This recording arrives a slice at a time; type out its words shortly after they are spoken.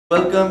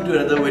Welcome to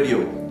another video.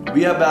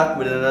 We are back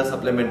with another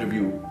supplement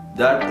review.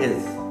 That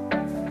is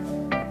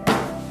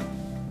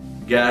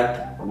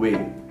GAT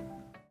Whey.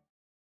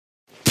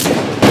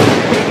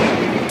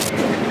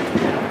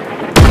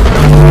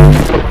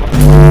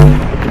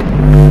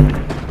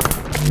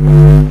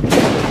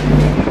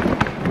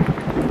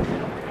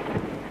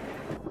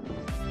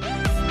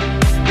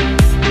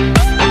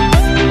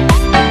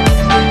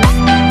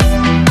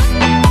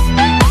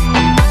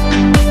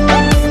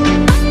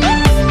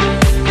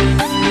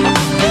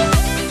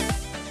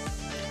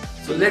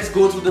 Let's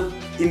go through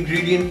the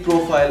ingredient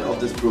profile of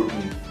this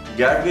protein.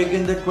 GAT Whey के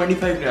अंदर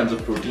 25 grams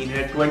of protein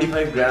है,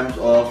 25 grams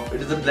of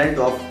it is a blend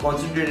of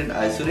concentrated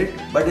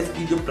isolate, but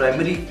इसकी जो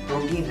primary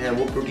protein है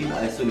वो protein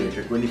isolate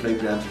है 25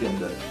 grams के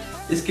अंदर.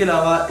 इसके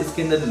अलावा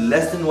इसके अंदर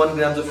less than 1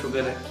 grams of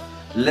sugar है,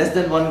 less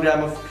than 1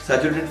 gram of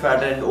saturated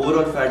fat and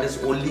overall fat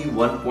is only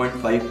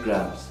 1.5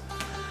 grams.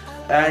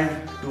 And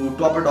to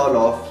top it all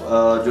of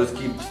जो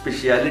इसकी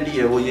स्पेशलिटी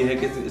है वो ये है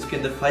कि इसके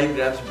अंदर 5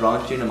 grams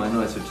branch chain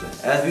amino acids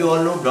हैं. As we all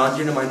know, branch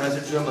chain amino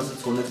acids जो है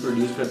मसल सोलनेस को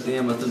रिड्यूस करते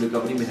हैं, मसल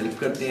रिकवरी में हेल्प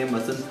करते हैं,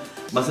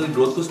 मसल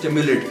ग्रोथ को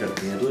स्टिमुलेट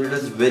करते हैं, तो it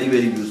is very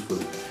very useful.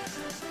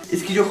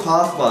 इसकी जो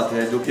खास बात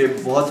है जो कि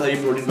बहुत सारी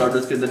प्रोटीन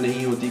पाउडर्स के अंदर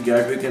नहीं होती,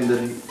 GAT Whey के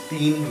अंदर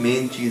 3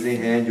 मेन चीज़ें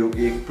हैं जो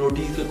कि एक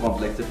प्रोटीन का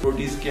कॉम्प्लेक्स है.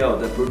 प्रोटीज क्या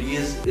होता है?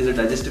 Proteases is a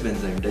digestive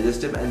enzyme.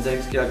 Digestive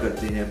enzymes क्या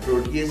करते हैं?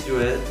 प्रोटीज जो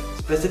है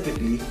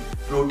स्पेसिफिकली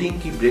प्रोटीन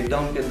की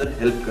ब्रेकडाउन के अंदर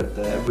हेल्प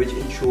करता है, विच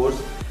इंश्योर्स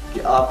कि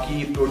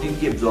आपकी प्रोटीन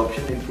की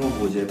एब्जॉर्प्शन इंप्रूव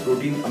हो जाए.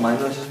 प्रोटीन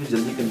अमाइनो एसिड्स में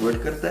जल्दी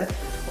कन्वर्ट करता है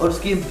और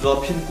उसकी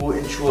एब्जॉर्प्शन को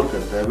इंश्योर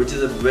करता है, which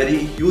is a very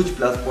huge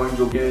plus point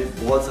जो कि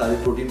बहुत सारे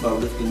प्रोटीन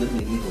पाउडर्स के अंदर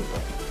नहीं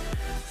होता.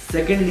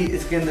 सेकेंडली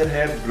इसके अंदर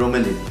है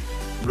bromelain.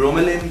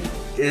 Bromelain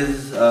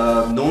is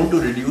known to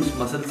reduce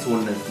muscle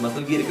सोलनेस.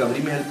 Muscle की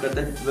रिकवरी में हेल्प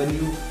करता है. When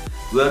you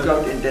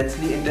workout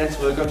intense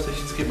workout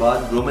sessions के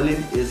बाद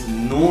bromelain is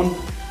known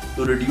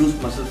to reduce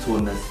muscle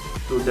सोलनेस.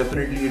 तो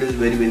definitely it is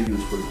very very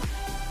useful.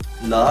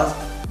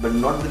 Last but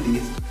not the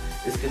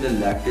least इसके अंदर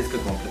lactase का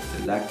कॉम्प्लेक्स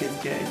है. लैक्टेज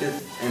क्या है? It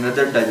is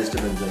another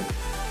digestive enzyme.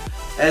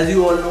 As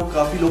you all know,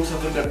 काफ़ी लोग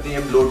सफ़र करते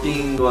हैं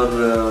ब्लोटिंग और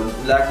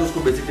लैक्टोज को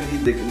basically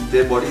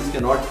their bodies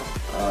can not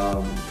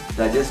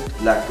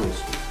digest lactose.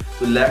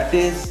 So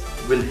lactase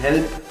will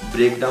help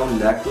break down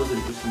lactose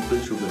into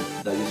simple sugar.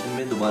 Digestion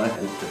में दोबारा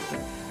help करता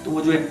है. तो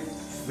वो जो एक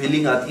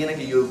feeling आती है ना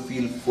कि you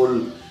feel full,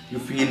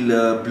 you feel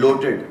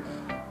bloated,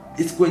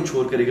 इसको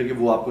इंश्योर करेगा कि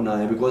वो आपको ना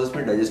आए, बिकॉज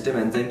इसमें डाइजेस्टिव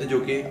एंजाइम थे जो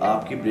कि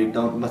आपकी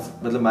ब्रेकडाउन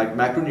मतलब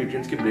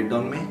मैक्रोन्यूट्रिएंट्स के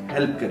ब्रेकडाउन में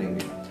हेल्प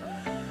करेंगे.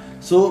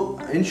 सो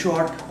in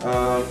short,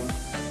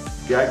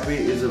 GAT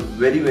Whey is a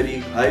very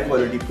very high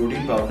quality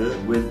protein powder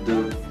with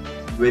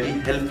very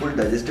helpful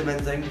digestive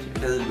enzymes.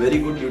 It has a very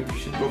good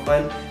nutrition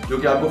profile जो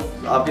कि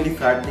आपके लिए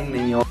fattening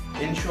नहीं है.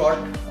 In short,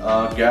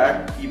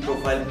 GAT की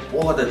प्रोफाइल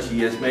बहुत अच्छी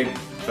है. इसमें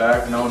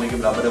फैट ना होने के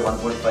बराबर है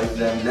 1.5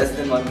 ग्राम, less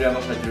than 1 gram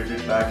of saturated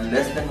fat,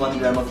 less than 1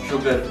 gram of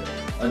sugar,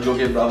 जो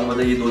कि मतलब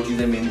ये 2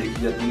 चीज़ें मेन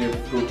देखी जाती हैं.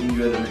 प्रोटीन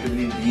जो है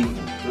रिलेटिवली लीन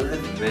है, तो it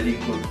is very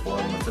good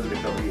for muscle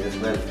recovery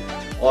as well.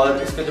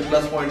 और इसका जो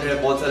प्लस पॉइंट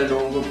है, बहुत सारे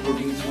लोगों को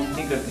प्रोटीन सूट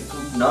नहीं करती.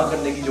 सूट ना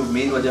करने की जो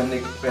मेन वजह हमने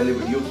पहले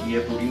वीडियो की है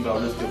प्रोटीन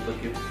पाउडर्स के ऊपर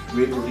के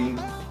वे प्रोटीन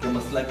का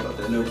मसला क्या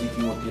होता है, एलर्जी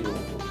क्यों होती है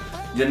लोगों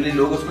को. जनरली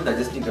लोग उसको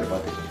डाइजेस्ट नहीं कर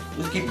पाते.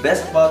 उसकी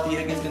बेस्ट बात यह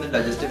है कि इसके अंदर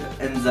डाइजेस्टिव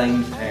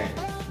एंजाइम्स हैं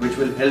which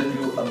will help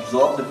you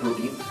absorb the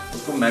protein,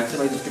 उसको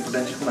मैक्सिमाइज, उसके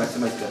पोटेंशियल को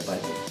मैक्सिमाइज कर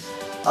पाएंगे.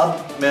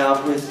 अब मैं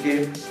आपको इसके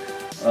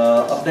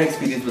अपना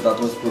एक्सपीरियंस बताता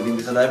हूँ इस प्रोटीन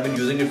के साथ. I have been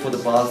using it for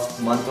the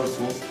past month और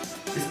सो.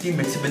 इसकी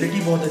मिक्सिबिलिटी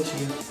बहुत अच्छी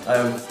है. I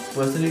have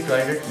personally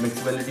tried it.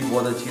 Mixability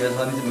बहुत अच्छी है,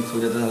 आसानी से मिक्स हो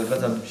जाता है. हल्का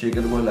सा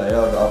शेकर को लाया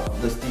और आप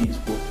दस्ती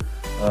इसको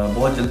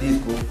बहुत जल्दी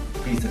इसको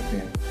पी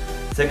सकते हैं.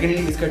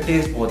 सेकेंडली इसका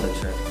टेस्ट बहुत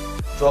अच्छा है.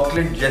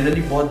 चॉकलेट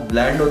जनरली बहुत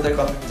ब्लैंड होता है,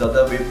 काफ़ी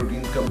ज़्यादा वे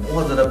प्रोटीन का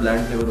बहुत ज़्यादा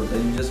ब्लैंड फ्लेवर होता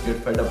है. You just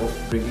get fed up of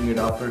drinking it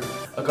after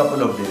a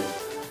couple of days,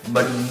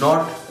 but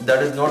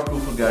that is not true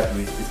for GAT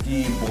Whey.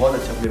 इसकी बहुत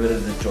अच्छा फ्लेवर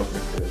है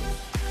chocolate flavour.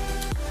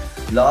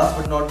 Last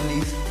but not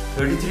least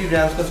 33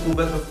 grams का scoop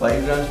है, इसमें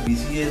 5 grams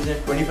BCAAs है,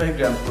 25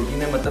 gram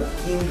protein है. मतलब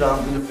 3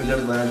 ग्राम के जो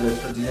फिलर्स बनाए, जो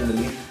एक्स्ट्रा चीज़ें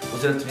डली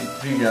वो सिर्फ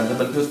 3 ग्राम है,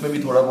 बल्कि उसमें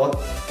भी थोड़ा बहुत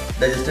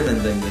डाइजेस्टिव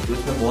एंजाइम है. तो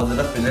इसमें बहुत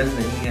ज़्यादा फिलर्स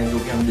नहीं हैं, जो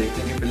कि हम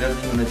देखते हैं कि फिलर्स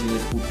नहीं होना चाहिए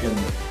स्कूप के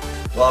अंदर.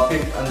 तो आपके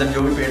अंदर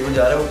जो भी पेट में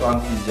जा रहा है वो काम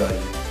की जा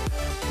रही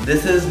है.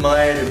 This is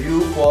my review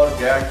for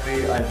GAT Whey.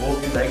 I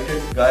hope you like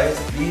it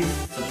guys. Please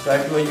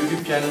subscribe to our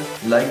YouTube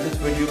channel, like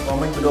this video,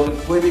 comment below.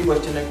 कोई भी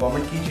क्वेश्चन है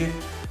कॉमेंट कीजिए.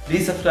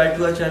 Please subscribe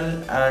to our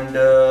channel and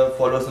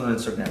follow us on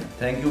Instagram.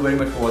 Thank you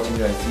very much for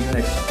watching guys. See you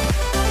next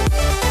time.